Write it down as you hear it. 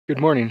Good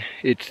morning.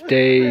 It's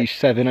day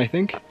 7, I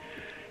think,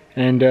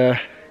 and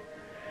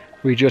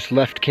we just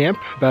left camp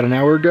about an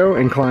hour ago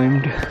and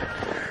climbed.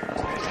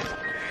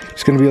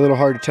 It's going to be a little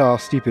hard to tell how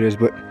steep it is,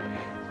 but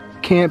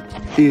camp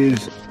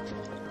is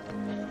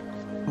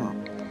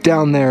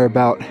down there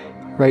about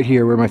right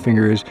here where my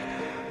finger is,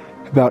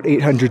 about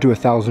 800 to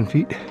 1,000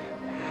 feet.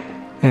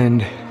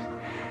 And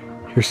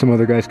here's some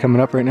other guys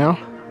coming up right now.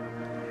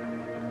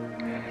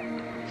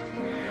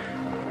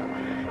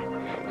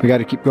 We got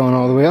to keep going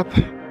all the way up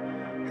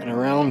and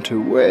around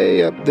to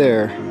way up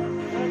there.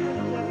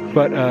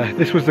 But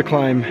this was the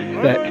climb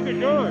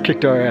that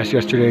kicked our ass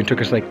yesterday and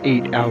took us like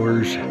 8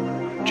 hours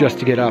just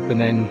to get up,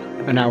 and then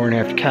an hour and a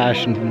half to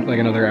cache and like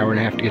another hour and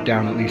a half to get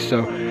down at least.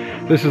 So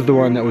this is the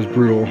one that was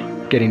brutal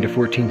getting to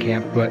 14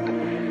 camp, but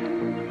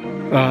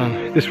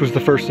this was the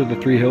first of the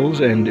 3 hills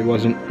and it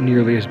wasn't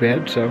nearly as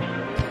bad, so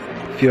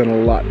feeling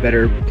a lot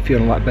better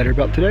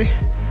about today.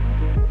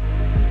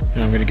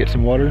 Now I'm gonna get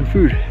some water and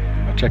food.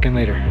 I'll check in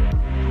later.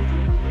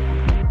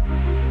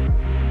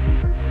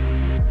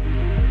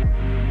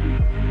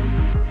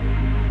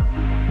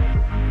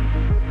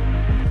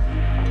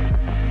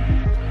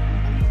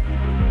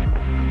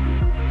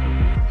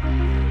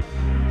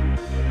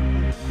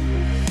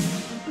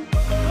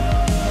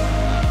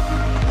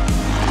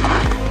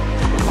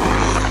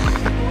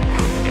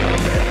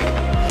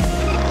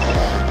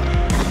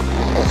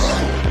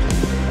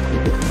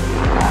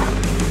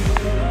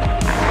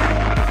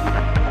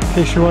 In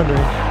case you're wondering,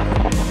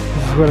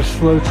 this is what a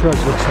slow trudge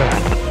looks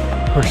like,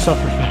 or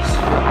sufferfest.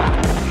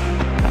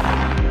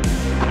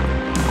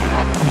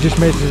 We just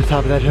made it to the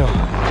top of that hill.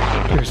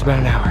 Took us about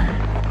an hour.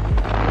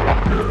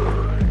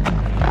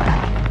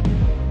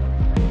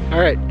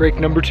 Alright, break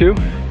number 2.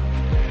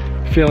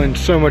 Feeling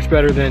so much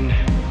better than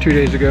 2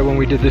 days ago when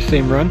we did this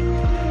same run.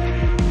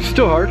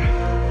 Still hard,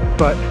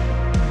 but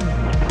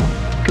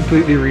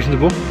completely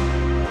reasonable.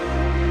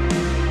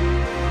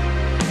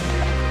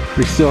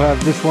 We still have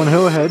this one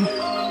hill ahead.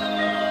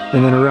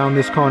 And then around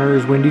this corner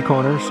is Windy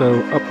Corner,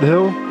 so up the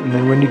hill and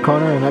then Windy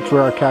Corner, and that's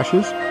where our cache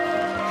is.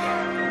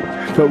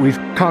 But we've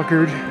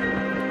conquered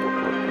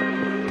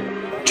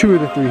 2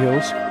 of the 3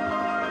 hills.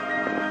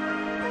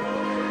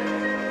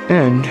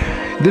 And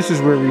this is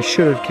where we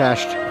should have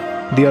cached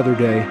the other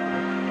day,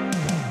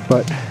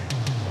 but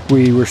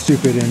we were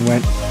stupid and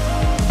went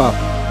up,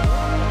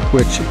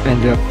 which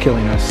ended up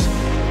killing us.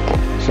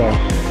 So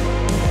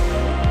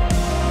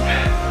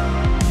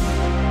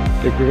I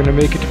think we're gonna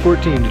make it to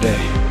 14 today.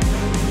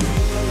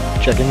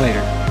 Check in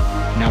later.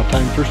 Now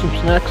time for some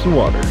snacks and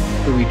water.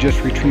 So we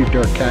just retrieved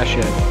our cache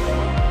at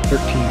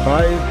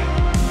 13.5.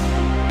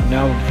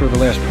 Now for the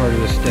last part of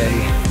this day,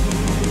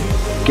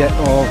 get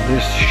all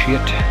this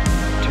shit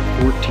to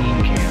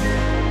 14 camp.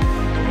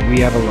 And we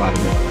have a lot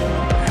of it.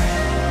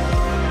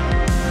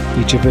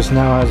 Each of us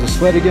now has a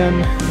sled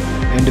again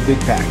and a big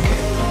pack.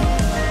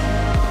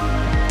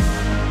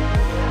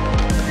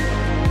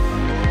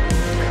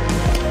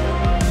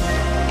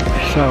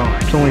 So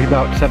it's only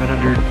about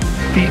 700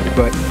 feet,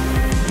 but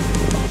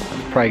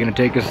probably gonna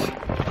take us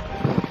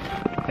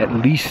at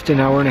least an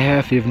hour and a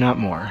half, if not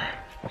more.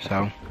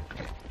 So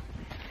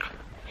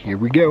here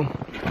we go.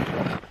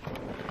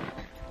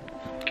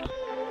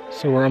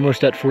 So we're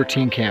almost at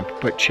 14 camp,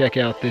 but check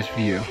out this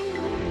view.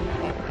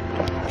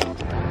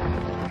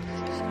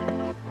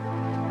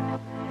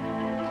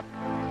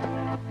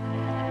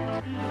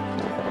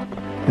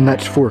 And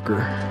that's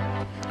Forker,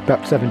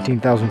 about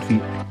 17,000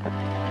 feet.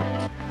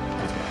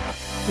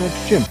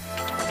 That's Jim.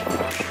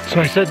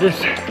 So I said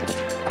this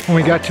when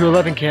we got to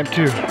 11 camp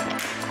too,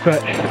 but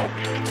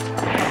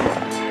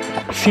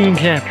seeing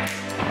camp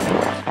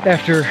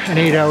after an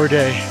 8-hour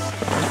day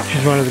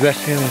is one of the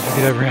best feelings you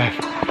could ever have.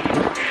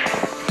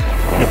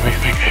 In a place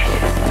like this.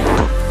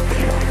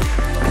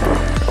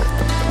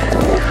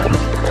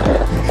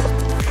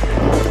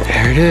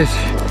 There it is,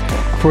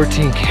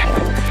 14 camp.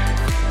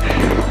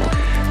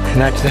 And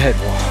that's the head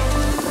wall.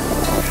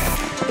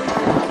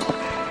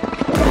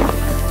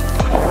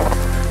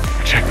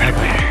 Check back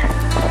later.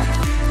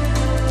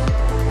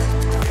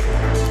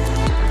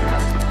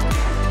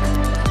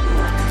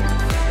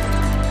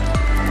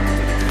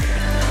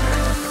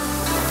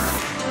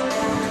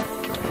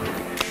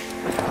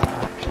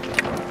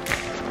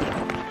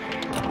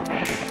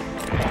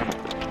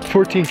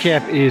 .14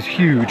 camp is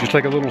huge. It's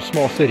like a little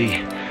small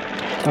city.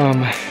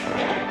 And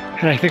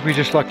I think we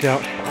just lucked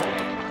out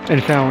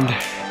and found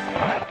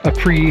a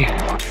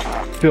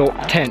pre-built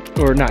tent,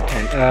 or not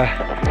tent,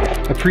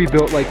 a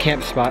pre-built like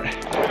camp spot,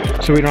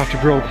 so we don't have to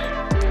build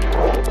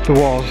the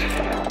walls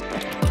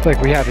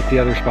like we have at the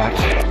other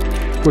spots,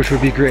 which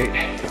would be great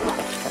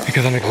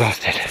because I'm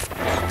exhausted.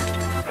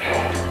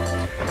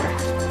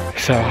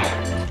 So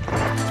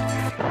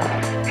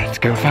let's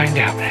go find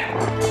out.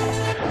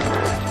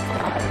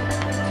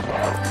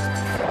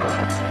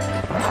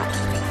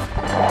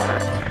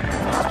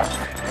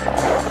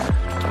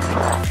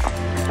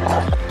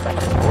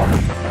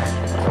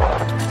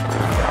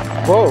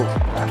 Whoa.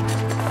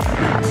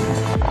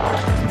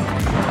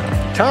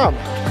 Tom.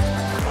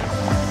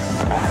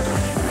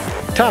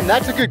 Tom,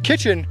 that's a good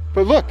kitchen,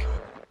 but look.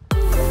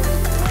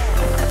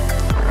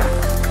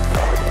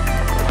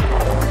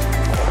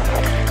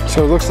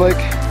 So it looks like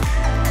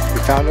we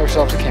found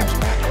ourselves a camp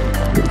spot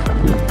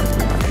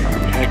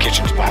and a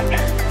kitchen spot.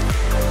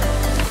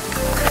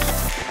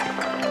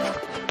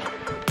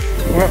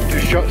 We'll have to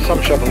do some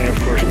shoveling, of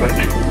course, but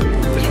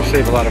this will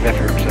save a lot of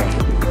effort,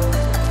 so.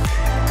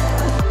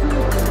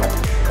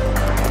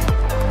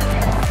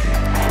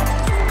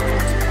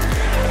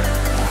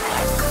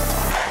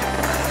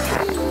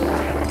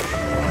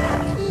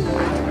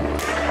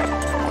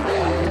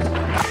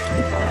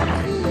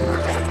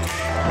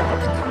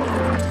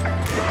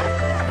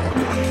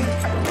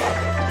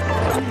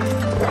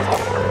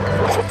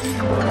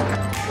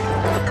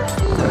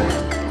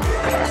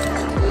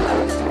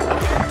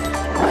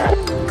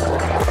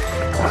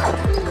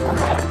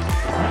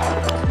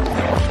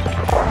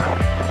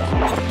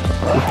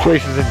 This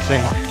place is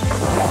insane.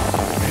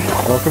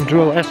 Welcome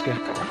to Alaska.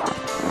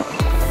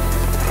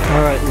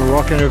 Alright, we're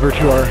walking over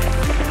to our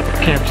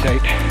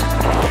campsite.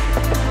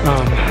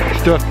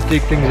 Still have to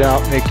dig things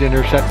out, make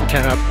dinner, set the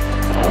tent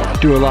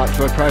up, do a lot,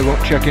 so I probably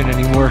won't check in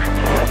anymore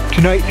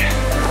tonight.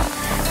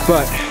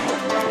 But,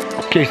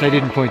 in case I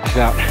didn't point this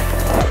out.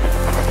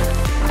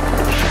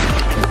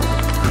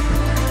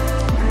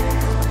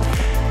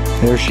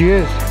 There she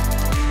is.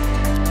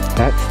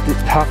 That's the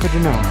top of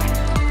Denali.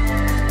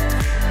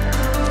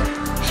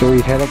 So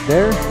we head up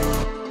there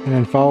and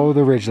then follow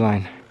the ridge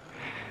line.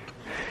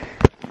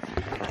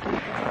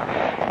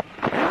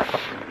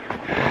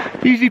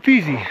 Easy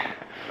peasy.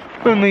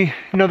 Only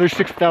another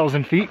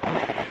 6,000 feet.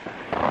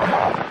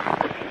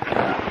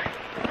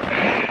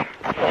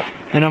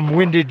 And I'm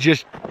winded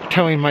just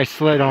towing my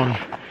sled on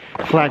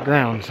flat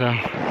ground, so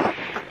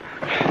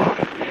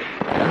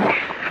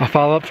I'll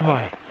follow up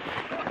tomorrow.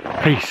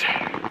 Peace.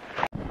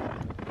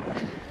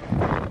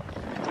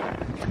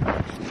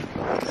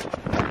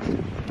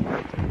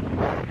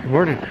 Good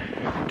morning.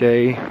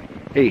 Day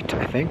 8,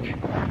 I think.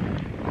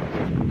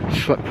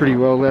 Slept pretty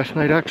well last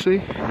night,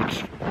 actually.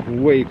 It's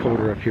way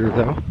colder up here,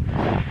 though.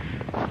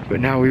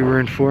 But now we were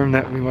informed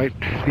that we might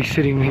be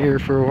sitting here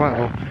for a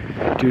while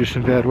due to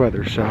some bad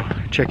weather, so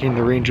checking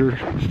the ranger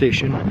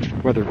station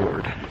weather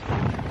board.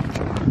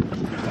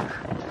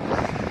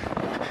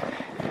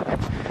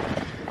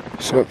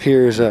 So up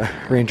here is a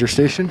ranger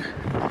station,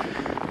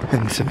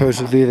 and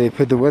supposedly they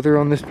put the weather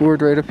on this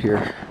board right up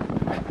here.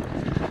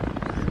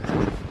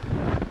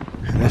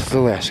 And this is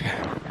Alaska.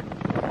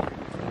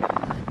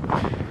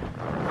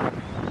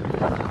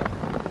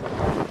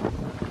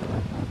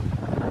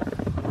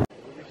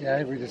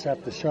 Yeah, we just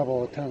have to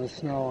shovel a ton of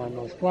snow on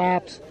those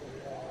flaps.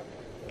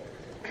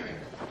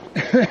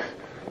 And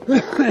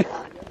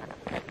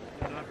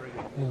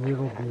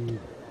it'll be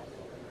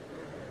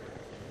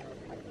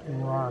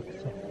rocks.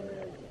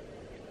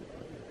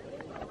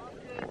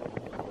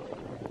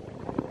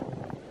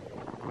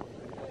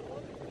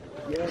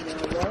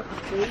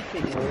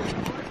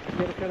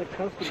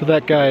 So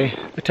that guy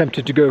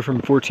attempted to go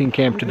from 14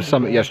 camp to the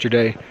summit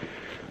yesterday.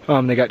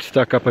 They got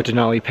stuck up at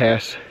Denali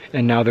Pass,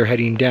 and now they're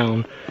heading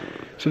down.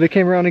 So they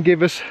came around and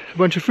gave us a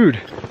bunch of food.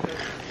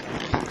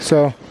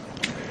 So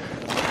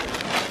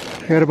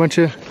I got a bunch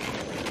of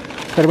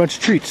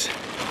treats.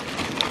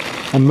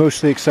 I'm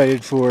mostly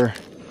excited for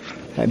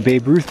that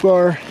Babe Ruth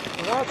bar.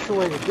 Well, that's the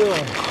way to do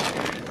it.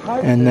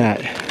 And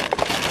that.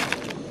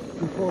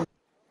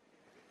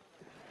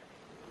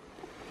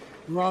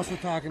 We're also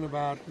talking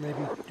about maybe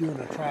doing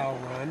a trial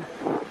run,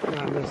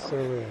 not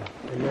necessarily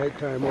a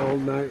nighttime,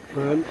 all-night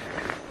run,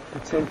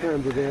 but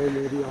sometime today,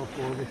 maybe all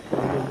four of us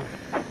run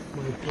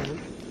in my tent.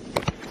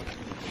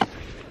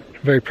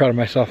 I'm very proud of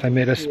myself. I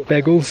made us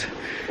bagels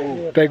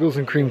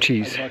and cream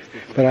cheese,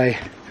 but I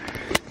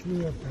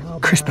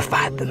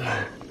crispified them.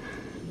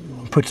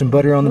 Put some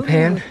butter on the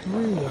pan,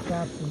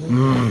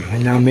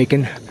 and now I'm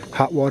making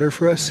hot water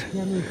for us.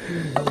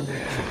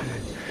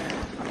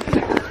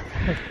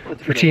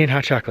 For tea and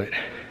hot chocolate.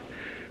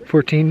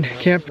 14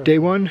 camp, day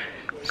 1,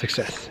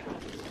 success.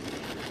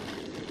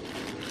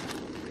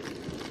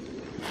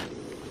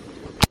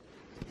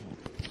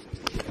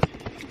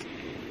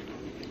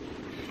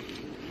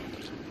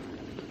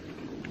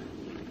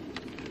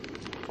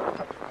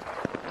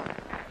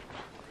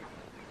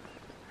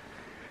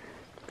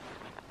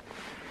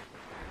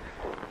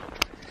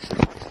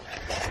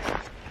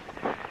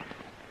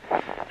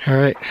 All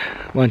right,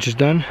 lunch is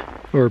done,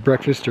 or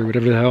breakfast, or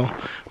whatever the hell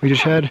we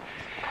just had.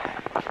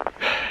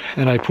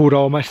 And I pulled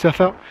all my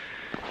stuff out.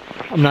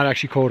 I'm not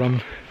actually cold,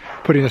 I'm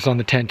putting this on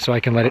the tent so I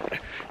can let it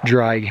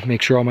dry,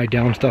 make sure all my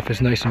down stuff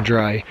is nice and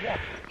dry,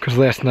 because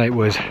last night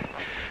was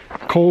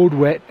cold,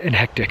 wet, and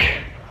hectic.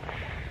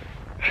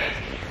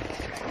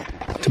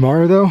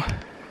 Tomorrow though, I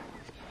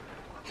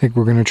think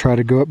we're gonna try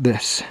to go up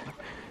this,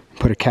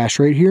 put a cache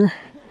right here,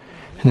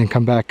 and then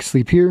come back,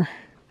 sleep here,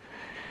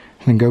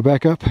 and then go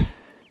back up,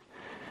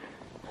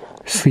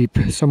 sleep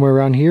somewhere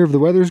around here if the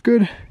weather's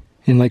good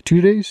in like 2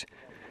 days.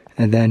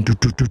 And then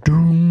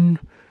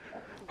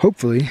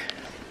hopefully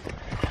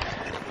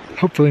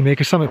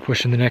make a summit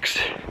push in the next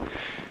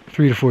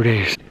 3 to 4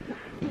 days.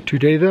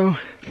 Today though,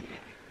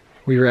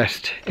 we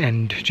rest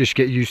and just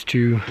get used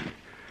to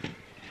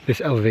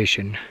this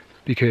elevation,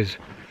 because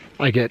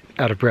I get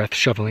out of breath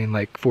shoveling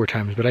like 4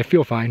 times, but I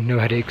feel fine, no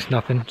headaches,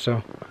 nothing,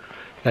 so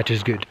that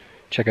is good.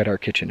 Check out our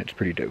kitchen, it's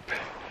pretty dope.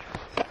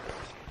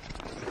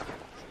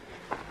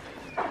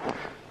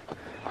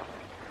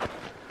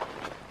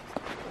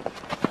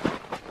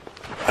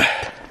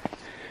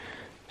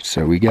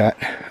 So we got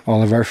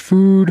all of our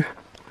food,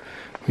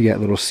 we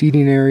got little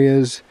seating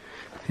areas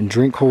and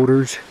drink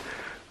holders.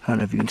 I don't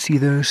know if you can see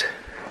those.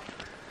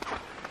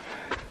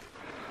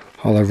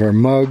 All of our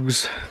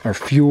mugs, our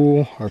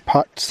fuel, our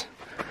pots.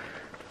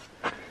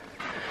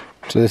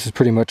 So this is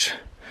pretty much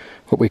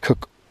what we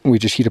cook. We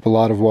just heat up a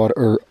lot of water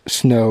or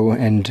snow,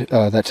 and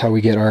that's how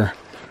we get our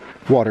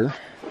water.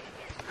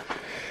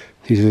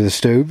 These are the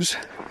stoves.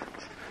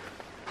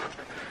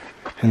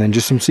 And then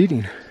just some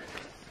seating.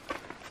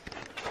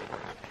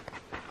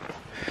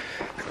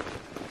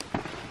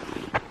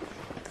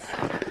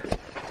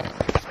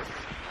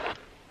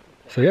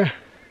 So yeah,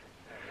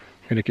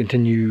 I'm gonna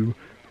continue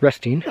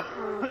resting,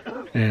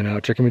 and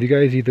I'll check in with you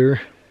guys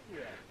either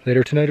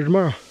later tonight or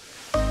tomorrow.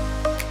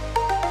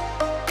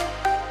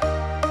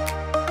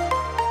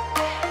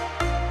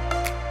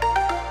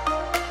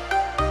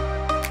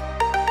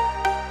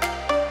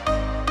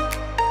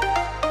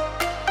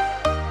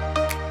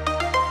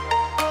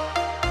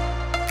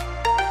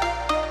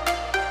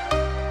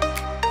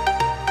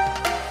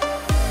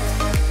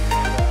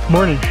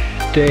 Morning,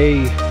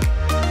 day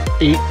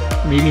 8,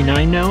 maybe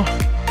 9 now.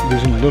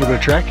 Losing a little bit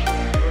of track.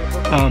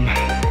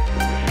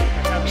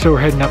 So we're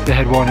heading up the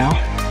head wall now.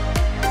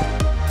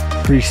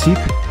 Pretty steep.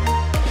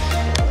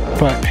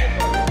 But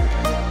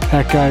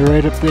that guy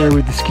right up there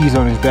with the skis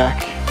on his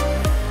back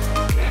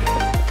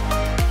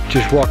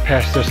just walked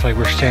past us like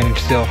we're standing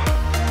still.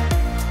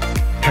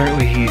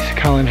 Apparently he's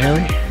Colin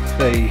Haley,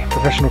 a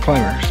professional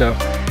climber, so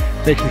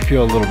makes me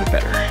feel a little bit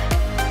better.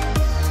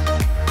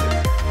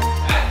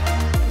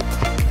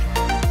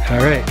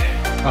 Alright,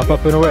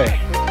 up and away.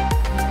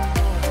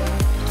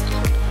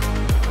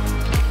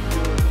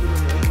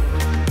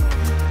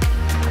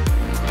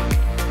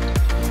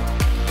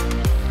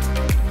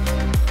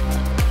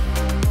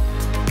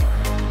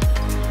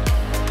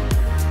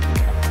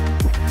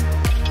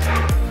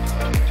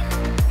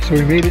 So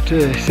we made it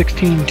to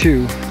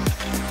 16.2,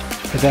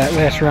 but that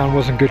last round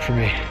wasn't good for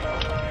me.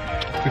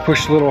 We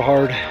pushed a little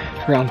hard,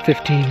 around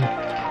 15,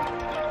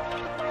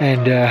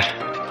 and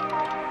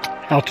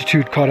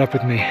altitude caught up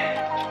with me.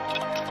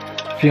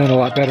 Feeling a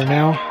lot better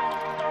now,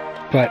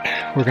 but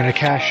we're gonna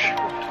cash.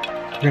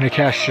 We're gonna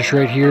cash just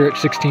right here at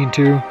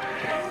 16.2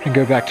 and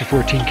go back to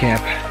 14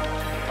 camp,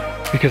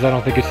 because I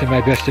don't think it's in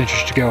my best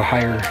interest to go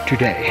higher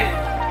today.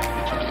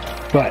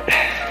 But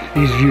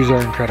these views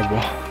are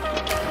incredible.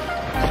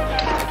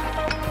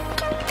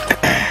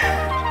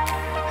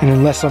 And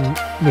unless I'm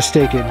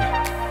mistaken,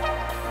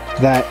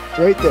 that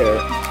right there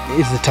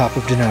is the top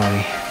of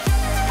Denali.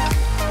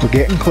 We're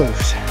getting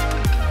close.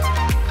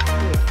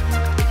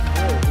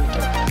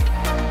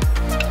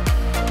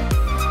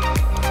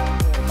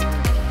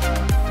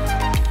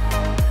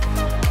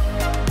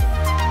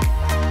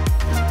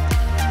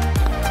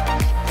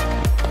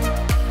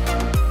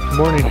 Good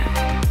morning.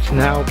 It's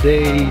now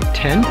day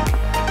 10,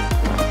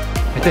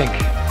 I think.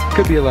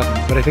 Could be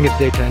 11, but I think it's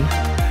day 10.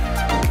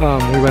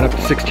 We went up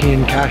to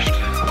 16, cached,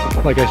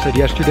 like I said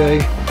yesterday.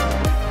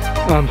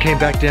 Came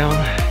back down,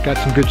 got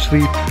some good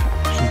sleep,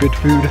 some good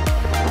food.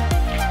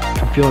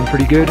 I'm feeling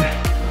pretty good.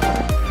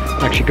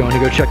 I'm actually going to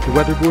go check the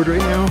weatherboard right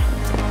now.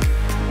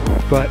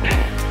 But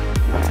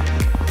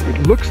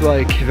it looks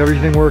like if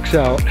everything works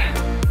out,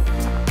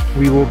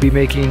 we will be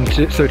making,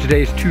 so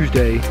today's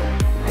Tuesday,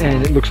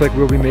 and it looks like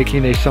we'll be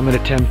making a summit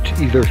attempt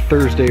either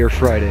Thursday or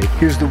Friday.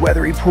 Here's the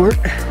weather report.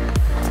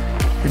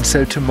 And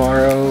so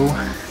tomorrow,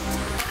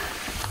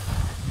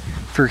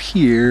 for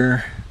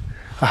here,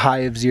 a high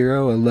of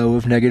 0, a low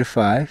of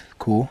 -5.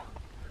 Cool.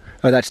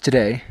 Oh, that's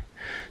today.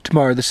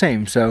 Tomorrow the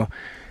same. So it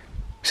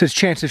says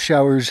chance of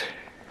showers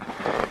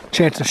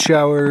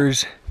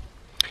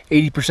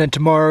 80%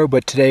 tomorrow,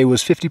 but today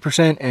was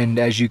 50%, and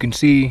as you can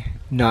see,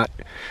 not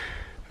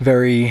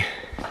very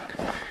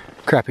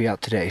crappy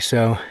out today.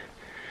 So,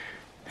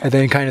 and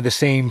then kind of the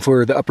same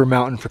for the upper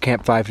mountain for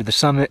Camp 5 to the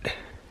summit.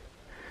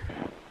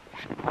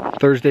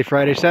 Thursday,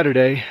 Friday,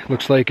 Saturday,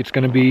 looks like it's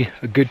going to be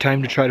a good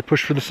time to try to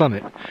push for the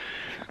summit.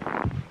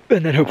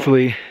 And then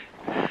hopefully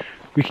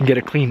we can get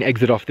a clean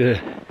exit off the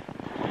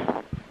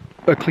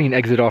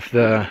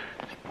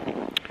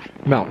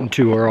mountain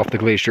too, or off the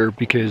glacier,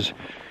 because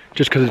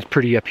just because it's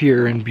pretty up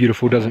here and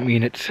beautiful doesn't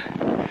mean it's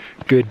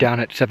good down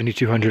at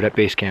 7,200 at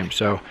base camp.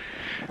 So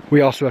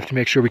we also have to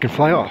make sure we can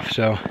fly off.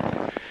 So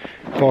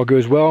if all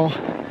goes well,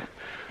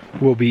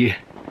 we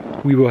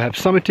will have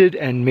summited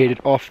and made it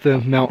off the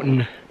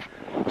mountain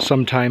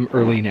sometime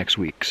early next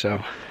week.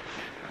 So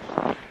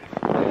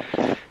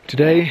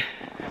today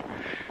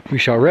we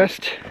shall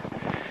rest,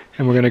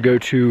 and we're gonna go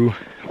to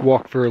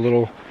walk for a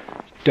little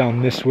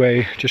down this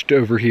way, just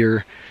over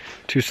here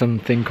to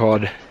something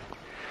called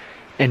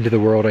End of the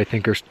World, I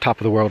think, or Top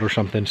of the World or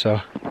something.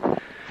 So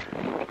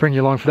bring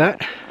you along for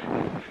that.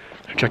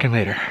 I'll check in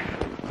later.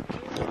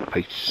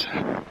 Peace.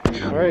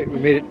 All right, we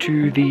made it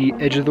to the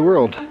edge of the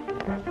world.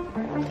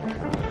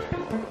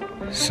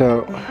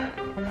 So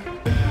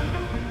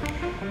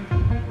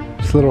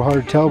it's a little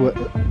hard to tell, but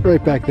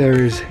right back there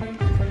is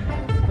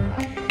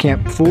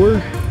Camp 4.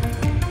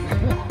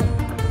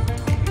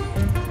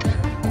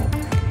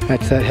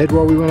 That's that head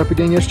wall we went up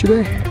again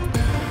yesterday.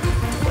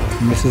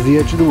 And this is the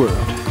edge of the world.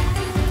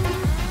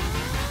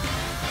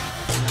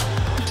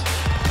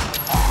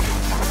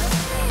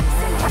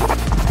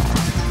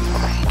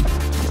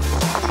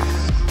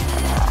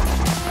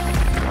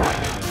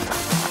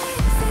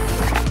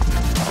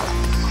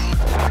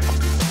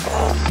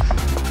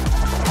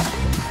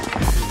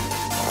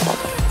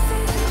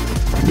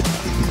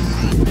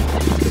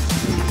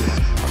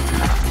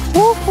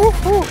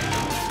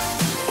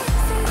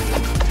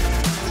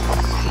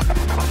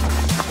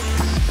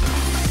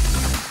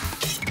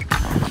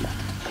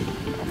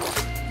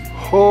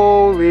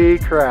 Holy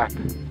crap.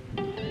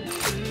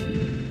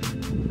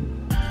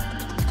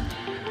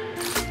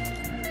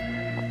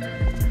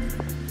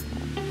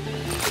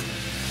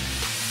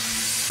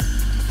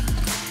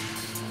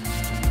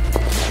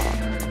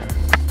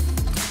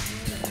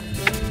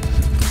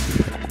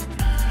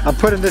 I'm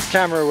putting this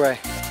camera away.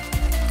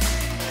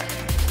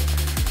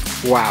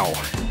 Wow,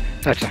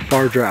 that's a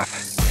far drop.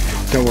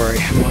 Don't worry,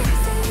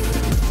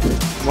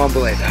 I'm on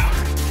belay now.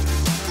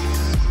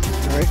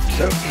 Alright,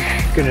 so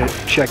gonna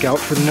check out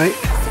for the night.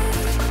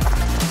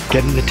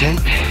 Get in the tent.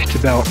 It's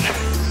about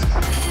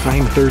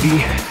 9:30.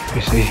 Let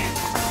me see.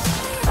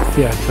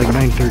 Yeah, it's like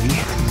 9:30.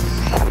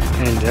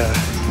 And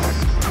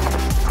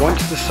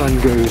once the sun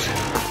goes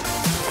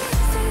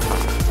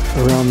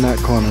around that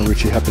corner,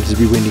 which it happens to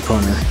be windy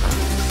corner,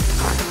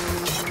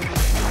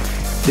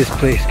 this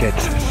place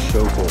gets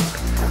so cold.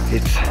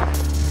 It's,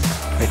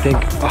 I think,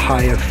 a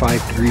high of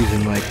 5 degrees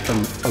and like a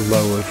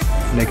low of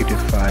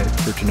 -5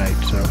 for tonight,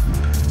 so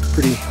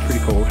pretty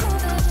cold.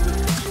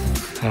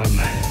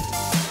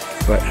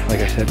 But like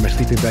I said, my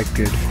sleeping bag's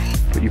good,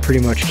 but you pretty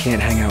much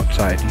can't hang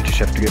outside. You just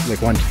have to get,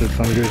 like, once the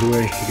sun goes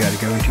away, you gotta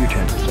go into your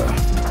tent, so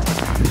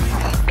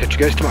catch you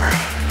guys tomorrow.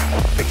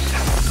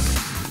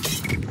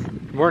 Peace.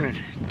 Good morning,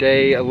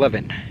 day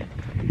 11.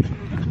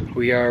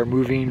 We are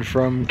moving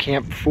from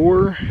Camp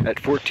 4 at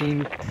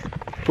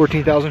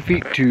 14,000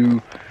 feet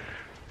to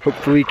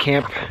hopefully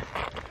Camp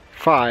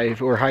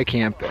 5 or High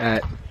Camp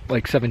at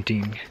like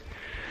 17.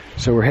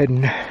 So we're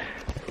heading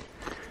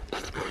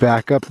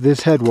back up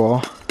this head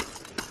wall,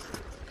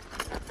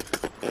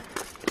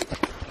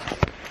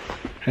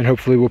 and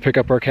hopefully we'll pick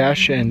up our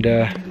cache and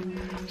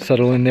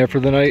settle in there for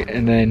the night,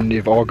 and then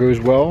if all goes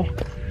well,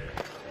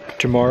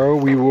 tomorrow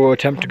we will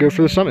attempt to go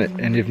for the summit,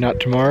 and if not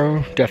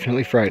tomorrow,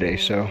 definitely Friday,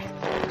 so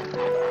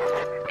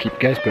keep you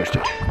guys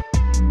posted.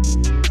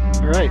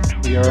 Alright,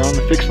 we are on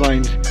the fixed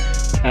lines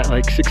at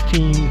like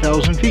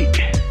 16,000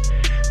 feet.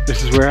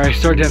 This is where I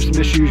started to have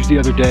some issues the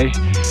other day,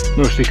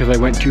 mostly because I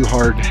went too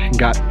hard and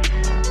got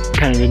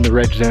kind of in the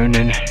red zone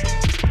and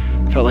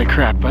felt like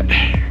crap, but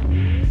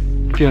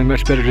feeling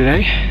much better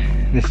today.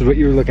 And this is what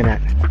you were looking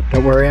at.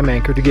 Don't worry, I'm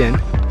anchored again.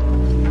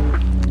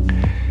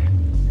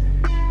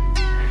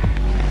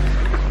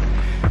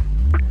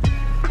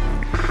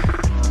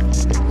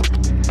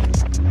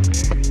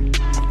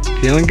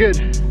 Feeling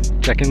good.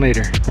 Check in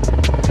later.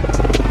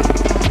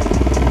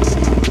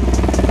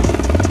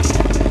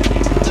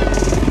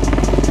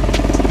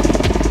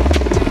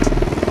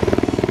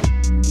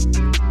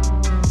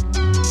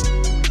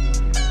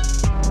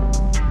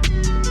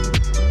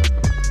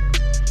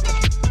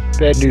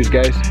 Bad news,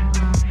 guys.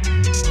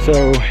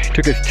 So it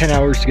took us 10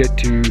 hours to get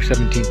to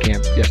 17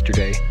 camp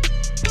yesterday,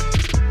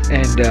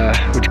 and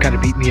which kind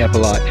of beat me up a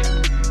lot.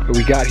 But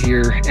we got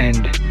here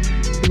and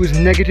it was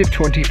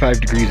 -25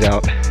 degrees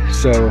out.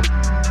 So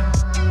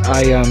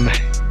I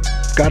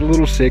got a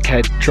little sick,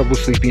 had trouble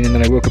sleeping, and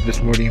then I woke up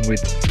this morning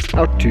with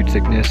altitude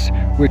sickness,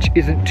 which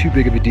isn't too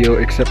big of a deal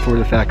except for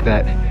the fact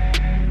that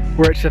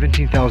we're at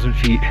 17,000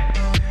 feet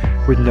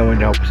with no one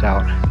to help us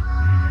out.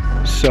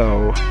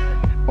 So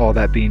all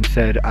that being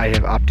said, I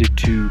have opted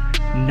to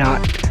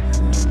not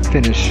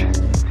finish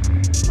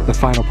the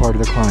final part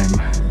of the climb,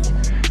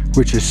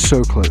 which is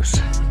so close.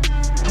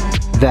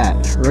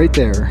 That right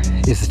there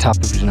is the top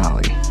of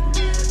Denali,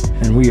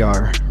 and we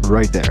are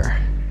right there.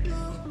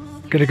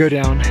 Gonna go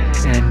down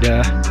and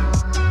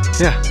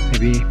yeah,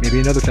 maybe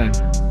another time,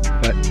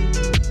 but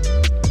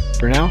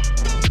for now,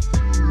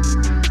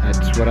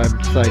 that's what I've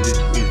decided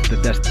is the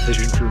best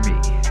decision for me.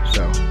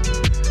 So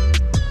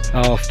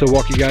I'll still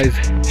walk you guys,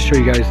 show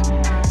you guys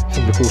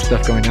some of the cool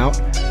stuff going out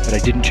that I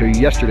didn't show you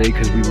yesterday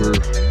because we were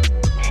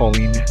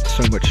hauling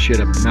so much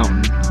shit up the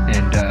mountain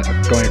and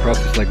going across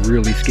this like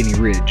really skinny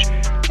ridge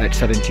at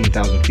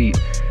 17,000 feet.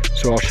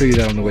 So I'll show you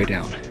that on the way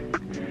down.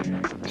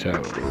 So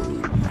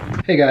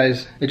Hey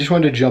guys, I just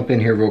wanted to jump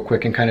in here real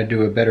quick and kind of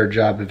do a better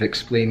job of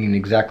explaining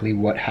exactly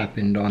what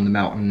happened on the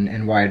mountain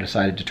and why I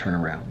decided to turn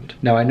around.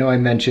 Now I know I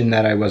mentioned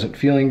that I wasn't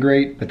feeling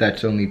great, but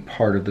that's only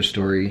part of the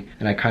story,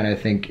 and I kind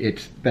of think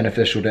it's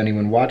beneficial to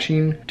anyone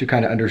watching to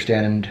kind of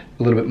understand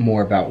a little bit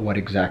more about what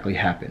exactly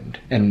happened,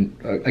 and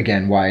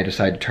again, why I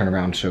decided to turn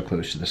around so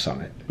close to the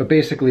summit. But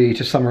basically,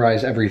 to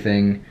summarize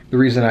everything, the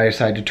reason I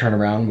decided to turn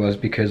around was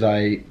because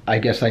I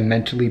guess I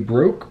mentally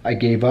broke. I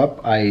gave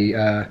up.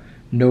 I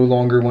no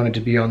longer wanted to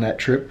be on that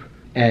trip,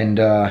 and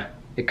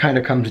it kind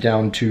of comes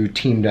down to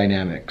team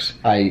dynamics.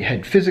 I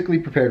had physically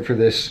prepared for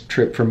this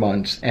trip for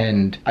months,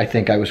 and I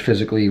think I was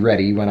physically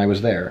ready when I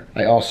was there.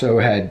 I also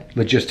had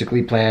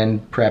logistically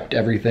planned, prepped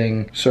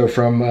everything. So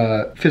from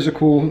a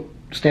physical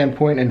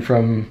standpoint and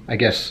from, I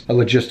guess, a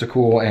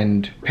logistical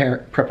and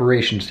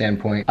preparation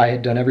standpoint, I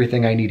had done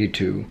everything I needed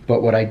to.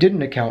 But what I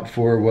didn't account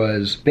for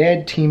was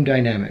bad team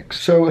dynamics.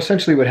 So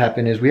essentially what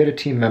happened is we had a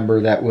team member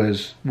that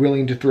was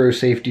willing to throw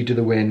safety to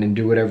the wind and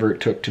do whatever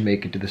it took to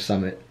make it to the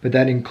summit. But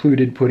that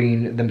included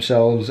putting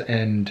themselves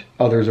and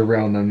others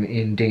around them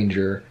in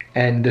danger.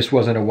 And this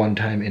wasn't a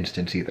one-time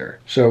instance either.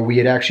 So we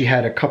had actually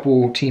had a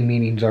couple team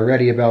meetings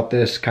already about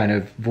this, kind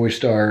of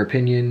voiced our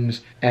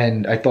opinions,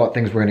 and I thought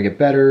things were going to get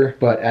better,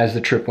 but as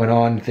the trip went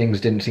on, things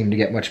didn't seem to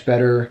get much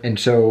better. And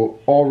so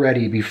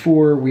already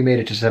before we made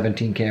it to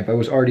 17 camp, I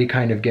was already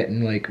kind of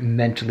getting like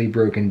mentally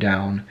broken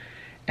down.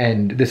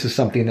 And this is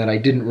something that I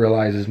didn't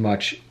realize as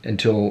much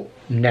until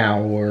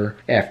now or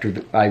after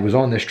I was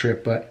on this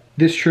trip, but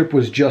this trip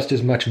was just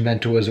as much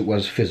mental as it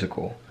was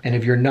physical. And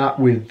if you're not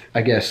with,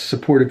 I guess,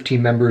 supportive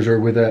team members or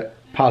with a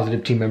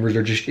positive team members,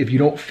 or just if you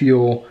don't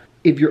feel,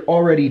 if you're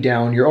already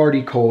down, you're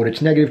already cold, it's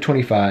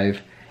 -25,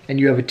 and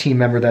you have a team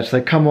member that's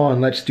like, come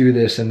on, let's do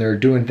this, and they're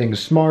doing things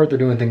smart, they're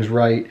doing things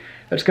right,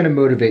 that's going to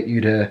motivate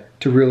you to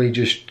really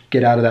just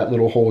get out of that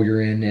little hole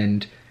you're in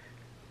and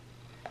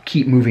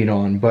keep moving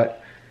on.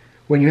 But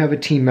when you have a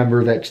team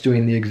member that's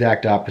doing the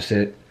exact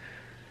opposite,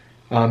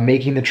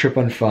 making the trip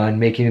unfun,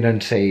 making it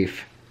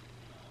unsafe,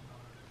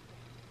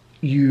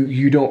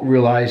 you don't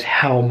realize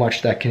how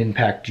much that can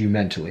impact you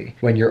mentally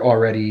when you're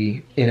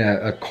already in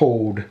a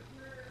cold,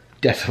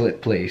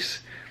 desolate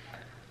place.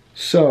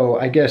 So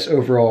I guess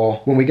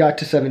overall, when we got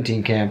to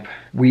 17 camp,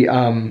 we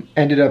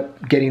ended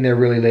up getting there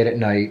really late at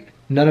night.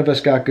 None of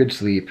us got good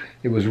sleep.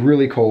 It was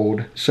really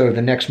cold, so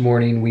the next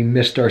morning we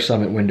missed our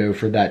summit window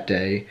for that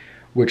day,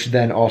 which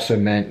then also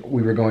meant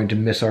we were going to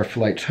miss our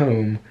flights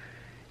home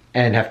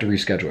and have to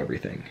reschedule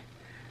everything.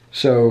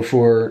 So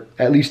for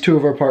at least 2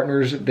 of our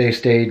partners, they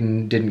stayed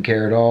and didn't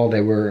care at all. They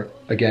were,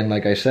 again,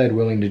 like I said,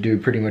 willing to do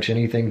pretty much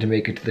anything to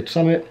make it to the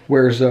summit.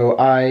 Whereas though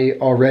I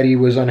already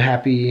was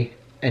unhappy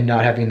and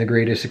not having the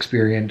greatest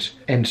experience.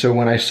 And so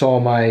when I saw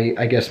my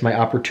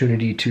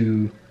opportunity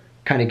to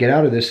kind of get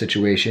out of this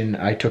situation,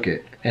 I took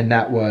it. And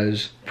that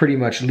was pretty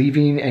much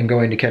leaving and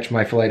going to catch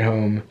my flight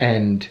home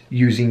and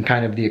using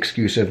kind of the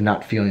excuse of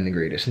not feeling the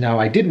greatest.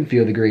 Now, I didn't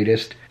feel the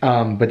greatest,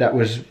 but that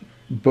was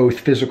both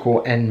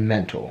physical and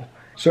mental.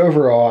 So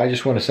overall, I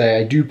just want to say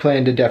I do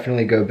plan to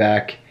definitely go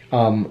back.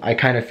 I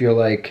kind of feel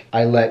like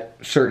I let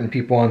certain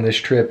people on this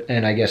trip,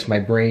 and I guess my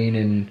brain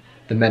and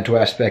the mental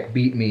aspect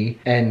beat me,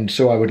 and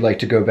so I would like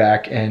to go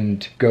back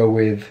and go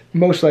with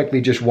most likely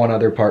just one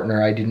other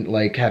partner. I didn't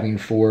like having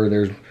 4.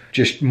 There's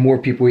just more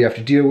people you have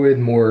to deal with,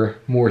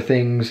 more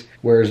things,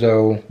 whereas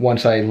though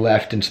once I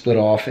left and split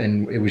off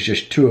and it was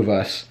just 2 of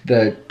us,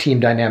 the team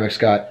dynamics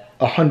got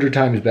 100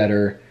 times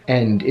better.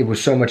 And it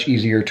was so much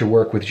easier to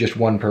work with just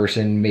one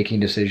person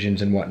making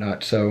decisions and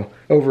whatnot. So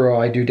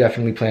overall, I do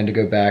definitely plan to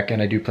go back, and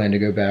I do plan to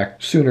go back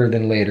sooner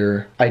than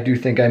later. I do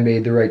think I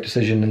made the right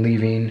decision in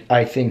leaving.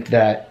 I think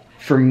that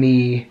for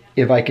me,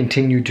 if I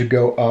continued to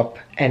go up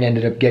and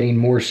ended up getting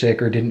more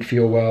sick or didn't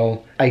feel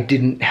well, I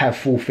didn't have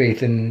full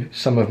faith in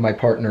some of my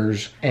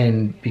partners,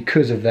 and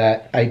because of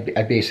that, I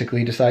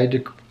basically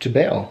decided to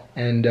bail.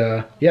 And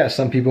yeah,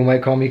 some people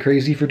might call me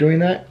crazy for doing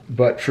that,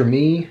 but for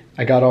me,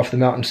 I got off the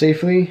mountain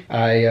safely.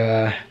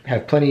 I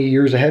have plenty of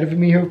years ahead of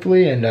me,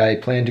 hopefully, and I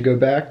plan to go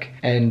back,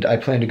 and I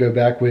plan to go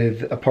back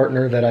with a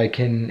partner that I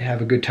can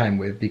have a good time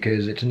with,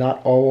 because it's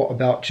not all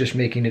about just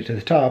making it to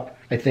the top.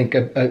 I think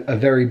a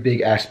very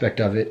big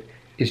aspect of it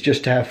is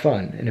just to have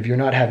fun. And if you're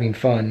not having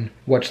fun,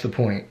 what's the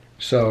point?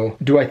 So,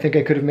 do I think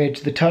I could have made it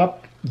to the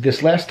top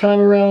this last time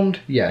around?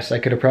 Yes, I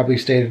could have probably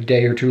stayed a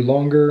day or 2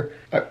 longer,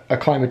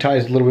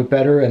 acclimatized a little bit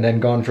better, and then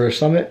gone for a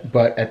summit.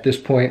 But at this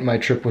point, my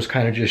trip was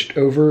kind of just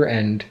over,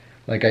 and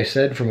like I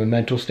said, from a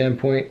mental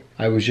standpoint,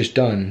 I was just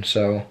done.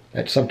 So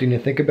that's something to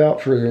think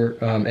about for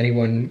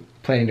anyone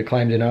planning to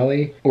climb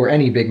Denali, or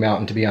any big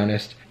mountain, to be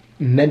honest.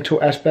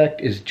 Mental aspect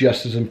is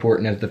just as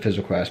important as the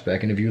physical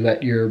aspect, and if you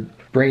let your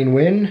brain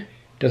win,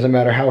 doesn't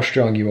matter how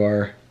strong you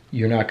are,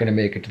 you're not going to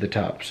make it to the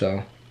top.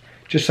 So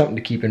just something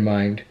to keep in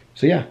mind.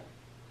 So yeah,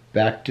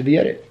 back to the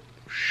edit.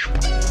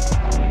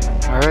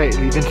 All right,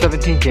 leaving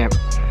 17 camp.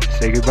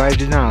 Say goodbye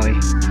to Denali.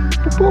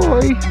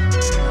 Bye-bye.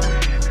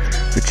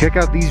 But check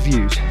out these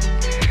views.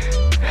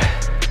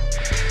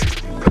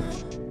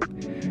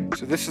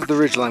 So this is the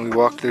ridgeline we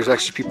walked. There's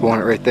actually people on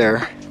it right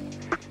there.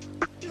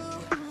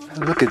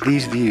 Look at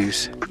these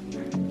views.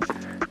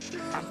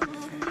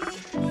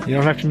 You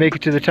don't have to make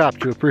it to the top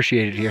to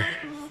appreciate it here.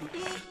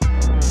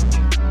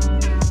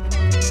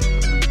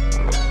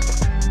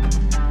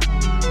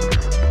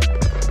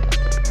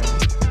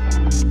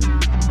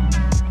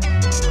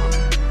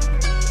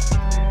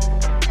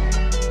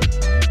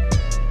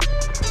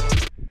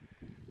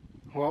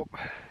 Well,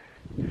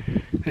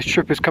 this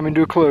trip is coming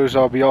to a close.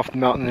 I'll be off the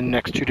mountain in the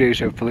next 2 days,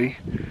 hopefully.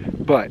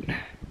 But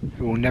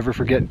we will never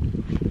forget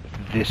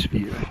this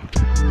view.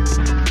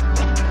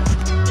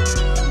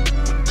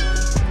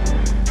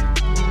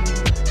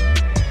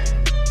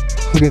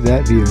 Look at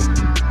that view.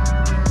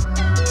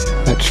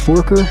 That's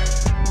Forker,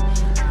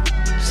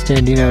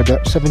 standing at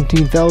about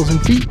 17,000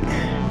 feet.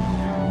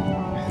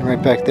 And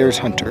right back there is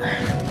Hunter.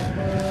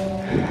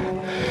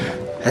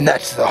 And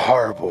that's the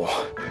horrible,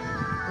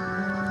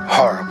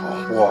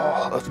 horrible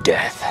wall of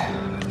death.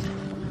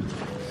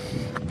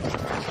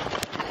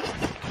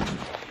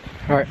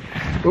 Alright,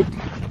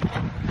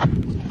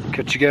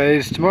 catch you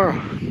guys tomorrow.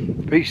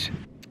 Peace.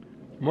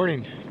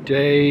 Morning,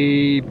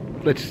 day,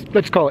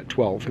 let's call it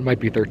 12. It might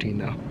be 13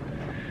 though.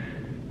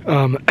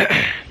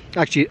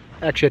 Actually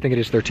I think it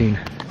is 13.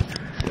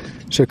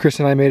 So Chris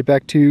and I made it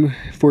back to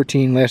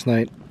 14 last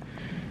night.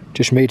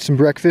 Just made some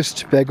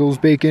breakfast, bagels,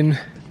 bacon.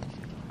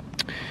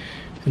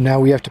 And now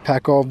we have to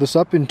pack all of this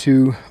up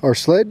into our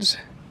sleds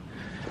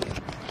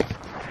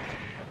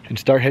and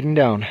start heading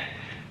down.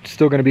 It's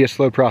still going to be a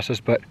slow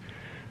process, but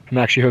I'm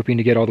actually hoping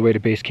to get all the way to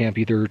base camp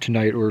either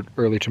tonight or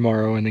early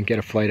tomorrow, and then get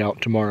a flight out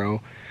tomorrow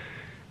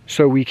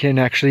so we can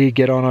actually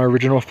get on our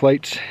original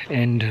flights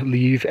and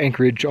leave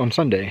Anchorage on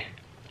Sunday.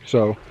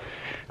 So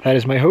that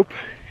is my hope,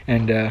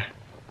 and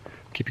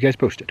keep you guys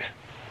posted.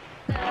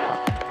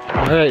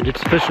 Alright,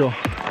 it's official.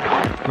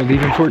 We're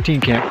leaving 14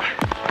 camp.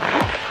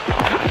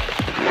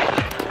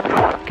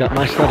 Got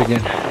my sled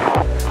again.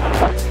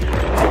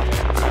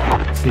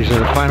 These are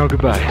the final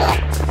goodbyes.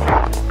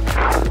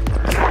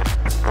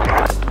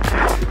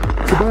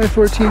 Goodbye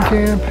 14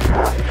 camp.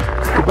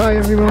 Goodbye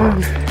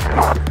everyone.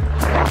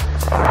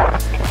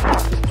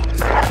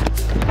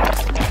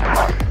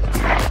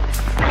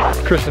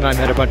 Chris and I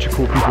met a bunch of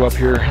cool people up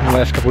here in the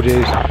last couple of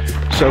days,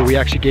 so we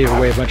actually gave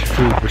away a bunch of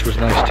food, which was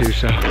nice too.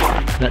 So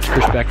that's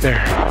Chris back there.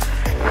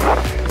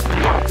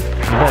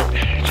 Alright,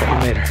 check in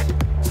later.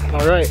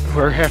 Alright,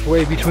 we're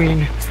halfway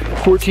between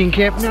 14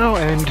 camp now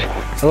and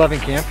 11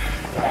 camp.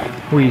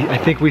 I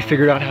think we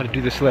figured out how to do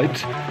the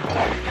sleds.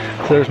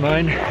 So there's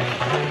mine.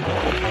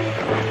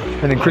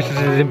 And then Chris's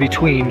is in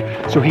between,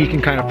 so he can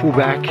kind of pull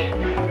back.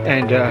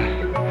 And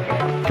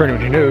for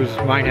anyone who knows,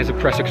 mine has a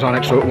pressix on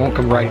it, so it won't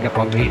come riding up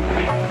on me.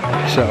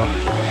 So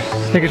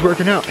I think it's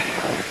working out.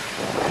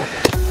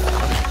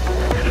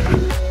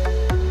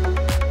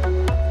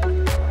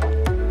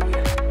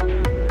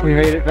 We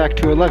made it back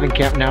to 11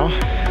 camp now.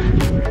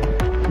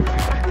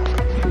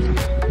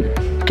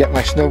 Get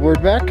my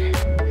snowboard back,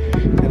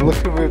 and look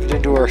who moved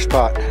into our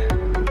spot.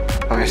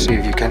 Let me see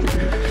if you can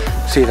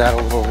see that a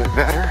little bit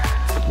better.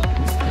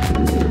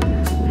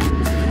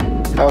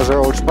 That was our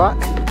old spot.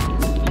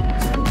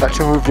 That's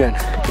who moved in.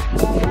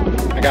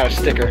 I got a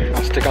sticker.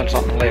 I'll stick on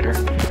something later.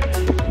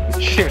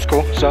 She seems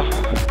cool, so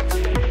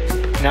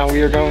now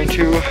we are going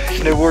to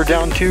snowboard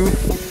down to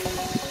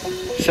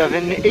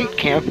 7-8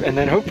 camp, and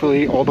then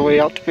hopefully all the way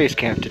out to base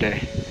camp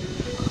today.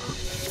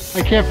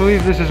 I can't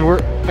believe this is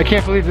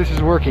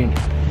working.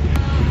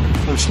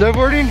 I'm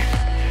snowboarding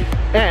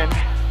and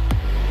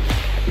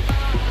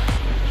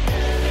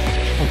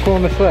I'm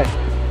pulling the sled.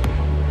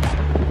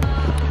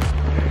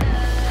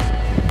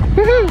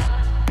 Woohoo!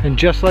 And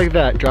just like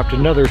that, dropped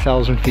another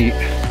 1,000 feet.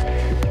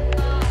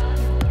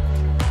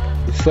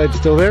 The sled's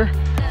still there.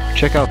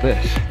 Check out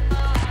this.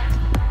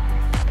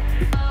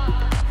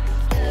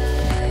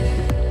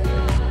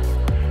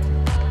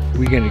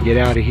 We're gonna get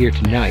out of here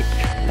tonight.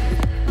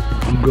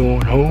 I'm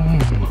going home.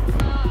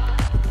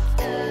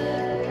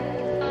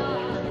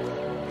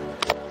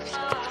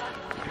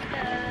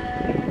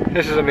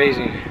 This is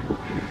amazing.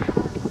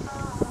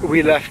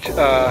 We left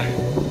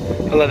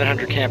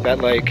 1100 camp at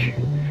like,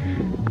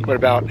 what,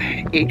 about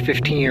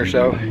 8:15 or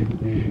so.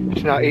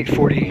 It's now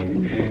 8:40,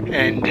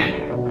 and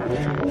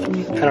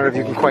I don't know if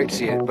you can quite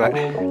see it, but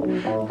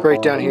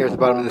right down here at the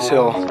bottom of this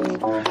hill,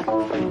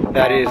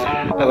 that is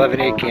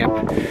 11-8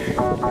 camp.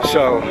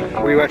 So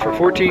we went from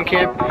 14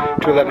 camp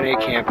to 11-8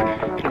 camp,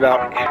 and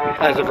about,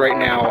 as of right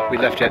now, we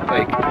left at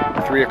like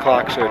 3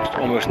 o'clock, so it's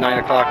almost 9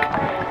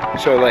 o'clock.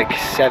 So like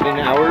 7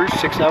 hours,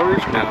 6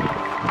 hours? No.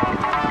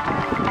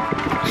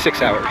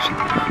 6 hours.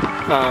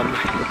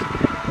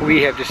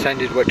 We have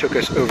descended what took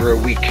us over a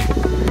week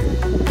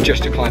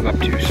just to climb up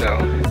to, so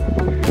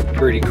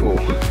pretty cool.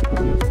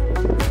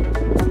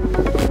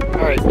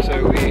 Alright,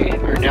 so we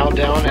are now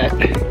down at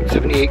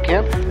 78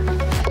 camp.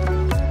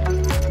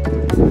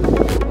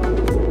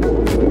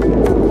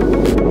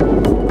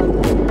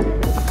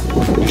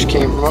 Just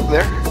came from up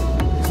there,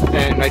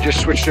 and I just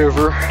switched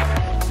over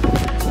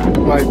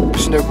my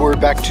snowboard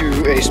back to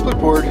a split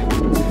board for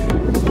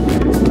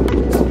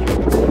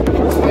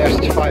the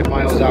last 5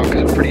 miles out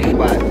because it's pretty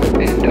flat,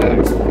 and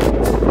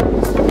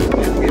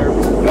we are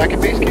back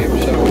at base camp.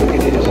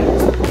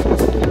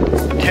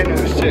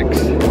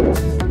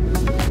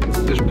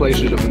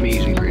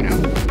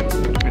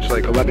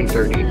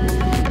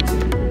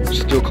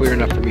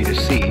 enough for me to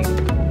see,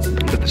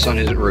 but the sun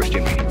isn't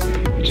roasting me.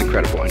 It's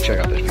incredible, and check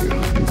out this view.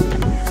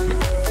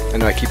 I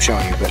know I keep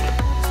showing you, but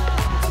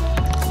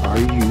are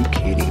you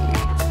kidding me?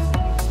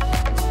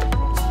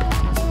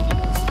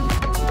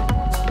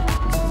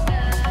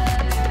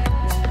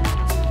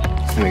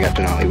 And we got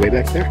Denali way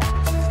back there.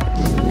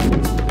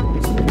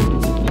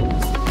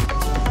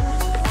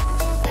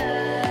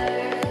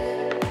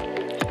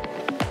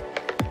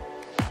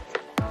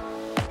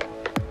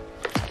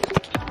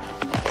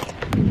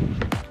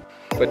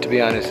 But to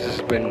be honest, this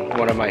has been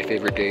one of my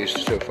favorite days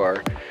so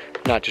far.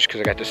 Not just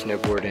because I got to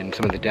snowboard and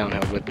some of the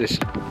downhill, but this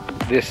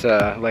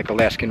like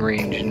Alaskan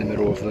range in the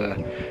middle of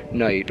the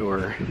night,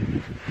 or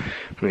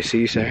let me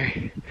see,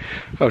 sorry.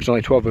 Oh, it's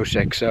only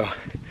 12:06, so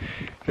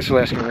this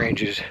Alaskan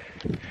range is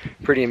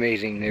pretty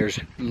amazing. There's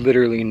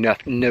literally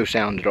no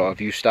sound at all. If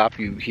you stop,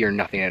 you hear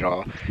nothing at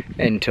all.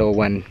 Until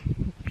when,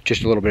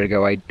 just a little bit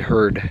ago, I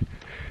heard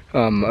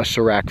a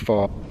serac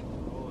fall.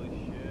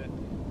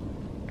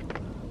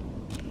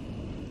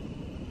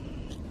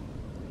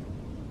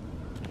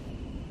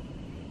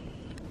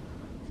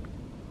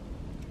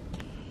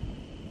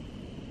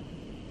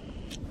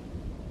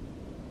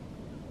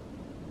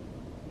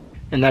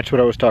 And that's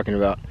what I was talking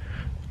about.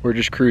 We're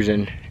just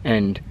cruising,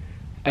 and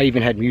I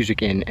even had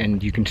music in,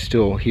 and you can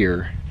still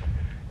hear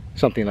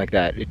something like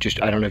that. It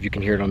just, I don't know if you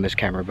can hear it on this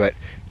camera, but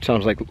it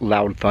sounds like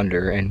loud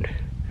thunder, and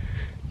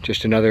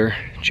just another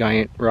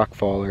giant rock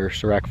fall or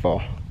serac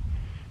fall.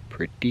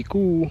 Pretty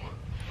cool.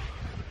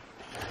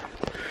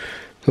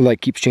 The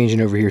light keeps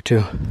changing over here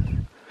too.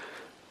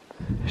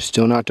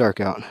 Still not dark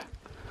out.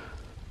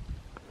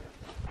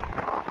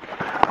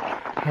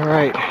 All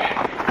right,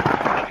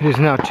 it is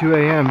now 2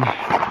 a.m.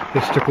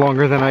 This took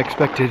longer than I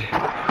expected,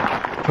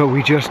 but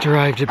we just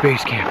arrived at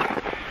base camp.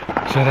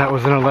 So that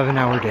was an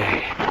 11-hour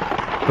day.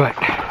 But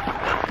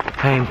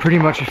I am pretty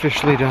much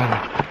officially done,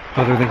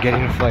 other than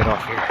getting a flight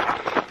off here.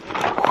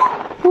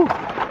 Whew.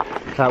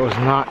 That was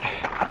not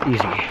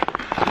easy.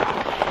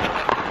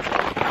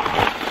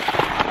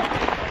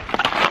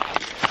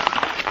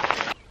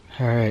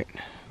 All right,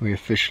 we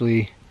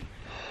officially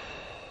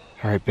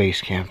are at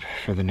base camp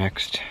for the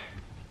next,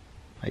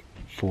 like,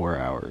 4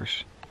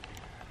 hours.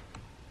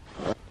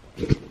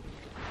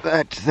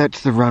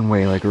 That's the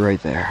runway, like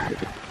right there.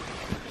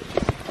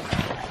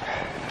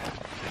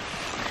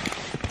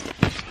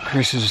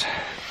 Chris is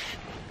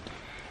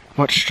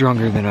much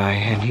stronger than I,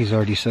 and he's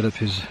already set up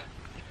his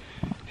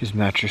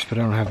mattress, but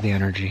I don't have the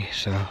energy,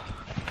 so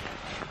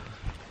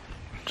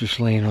just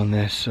laying on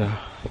this. So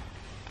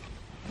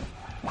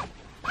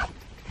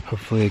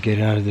hopefully I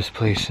get out of this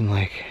place in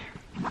like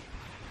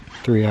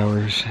 3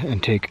 hours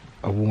and take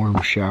a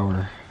warm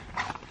shower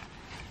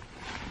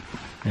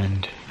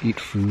and eat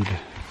food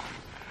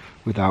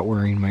without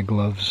wearing my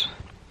gloves.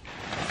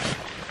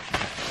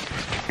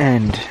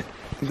 And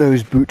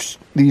these boots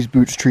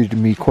treated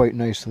me quite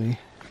nicely.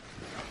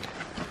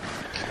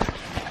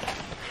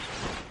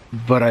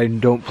 But I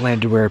don't plan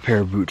to wear a pair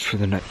of boots for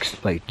the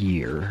next, like,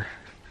 year.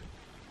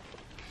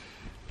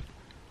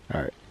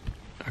 Alright,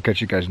 I'll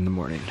catch you guys in the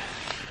morning.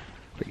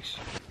 Peace.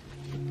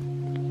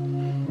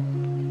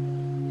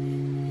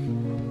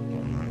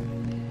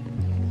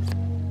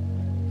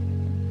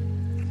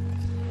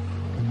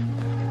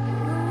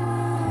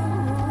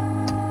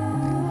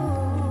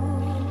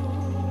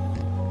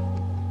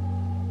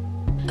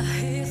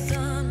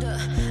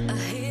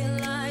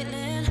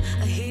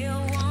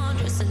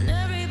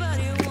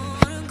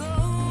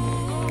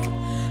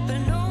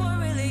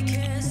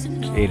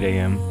 It's 8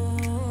 a.m.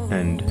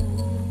 and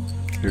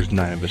there's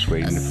 9 of us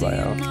waiting to fly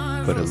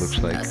out, but it looks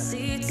like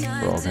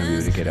we're all going to be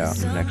able to get out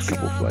in the next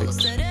couple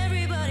flights.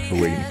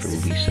 We're waiting for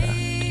Lisa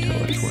to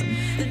tell us when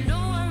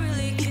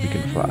we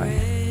can fly.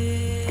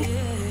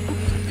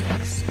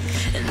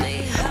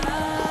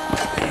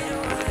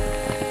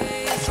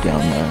 It's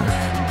down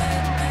there.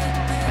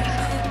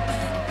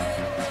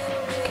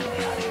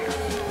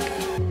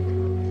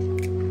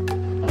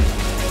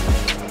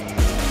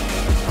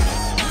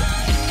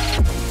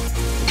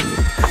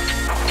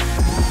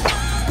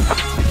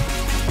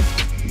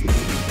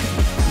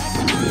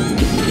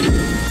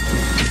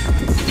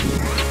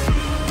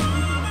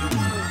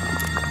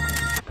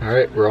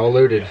 Alright, we're all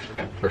loaded.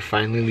 We're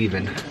finally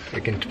leaving. I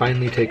can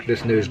finally take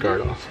this nose guard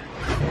off.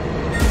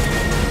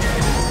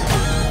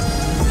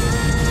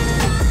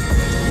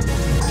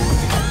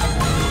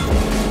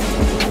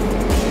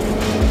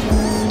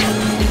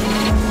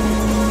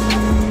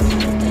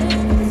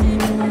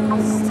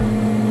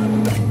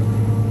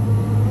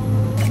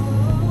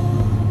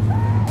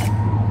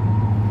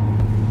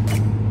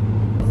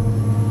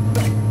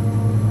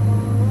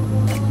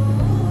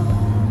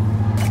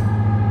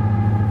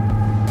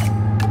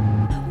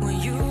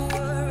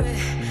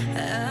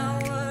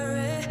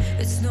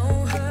 It's no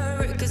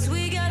hurry, 'cause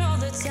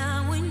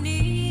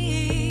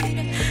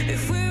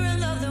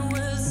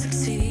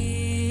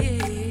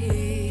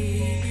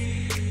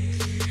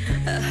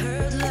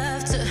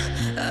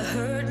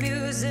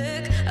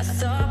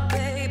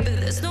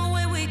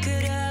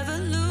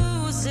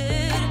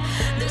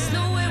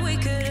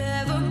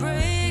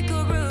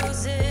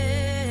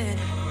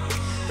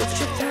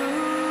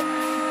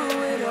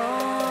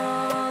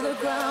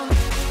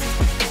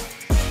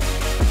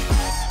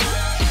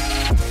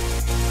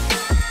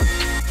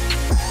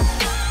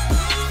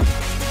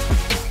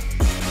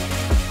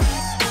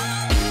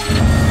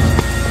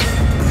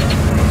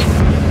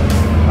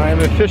I'm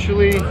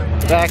officially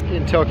back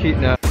in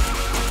Talkeetna.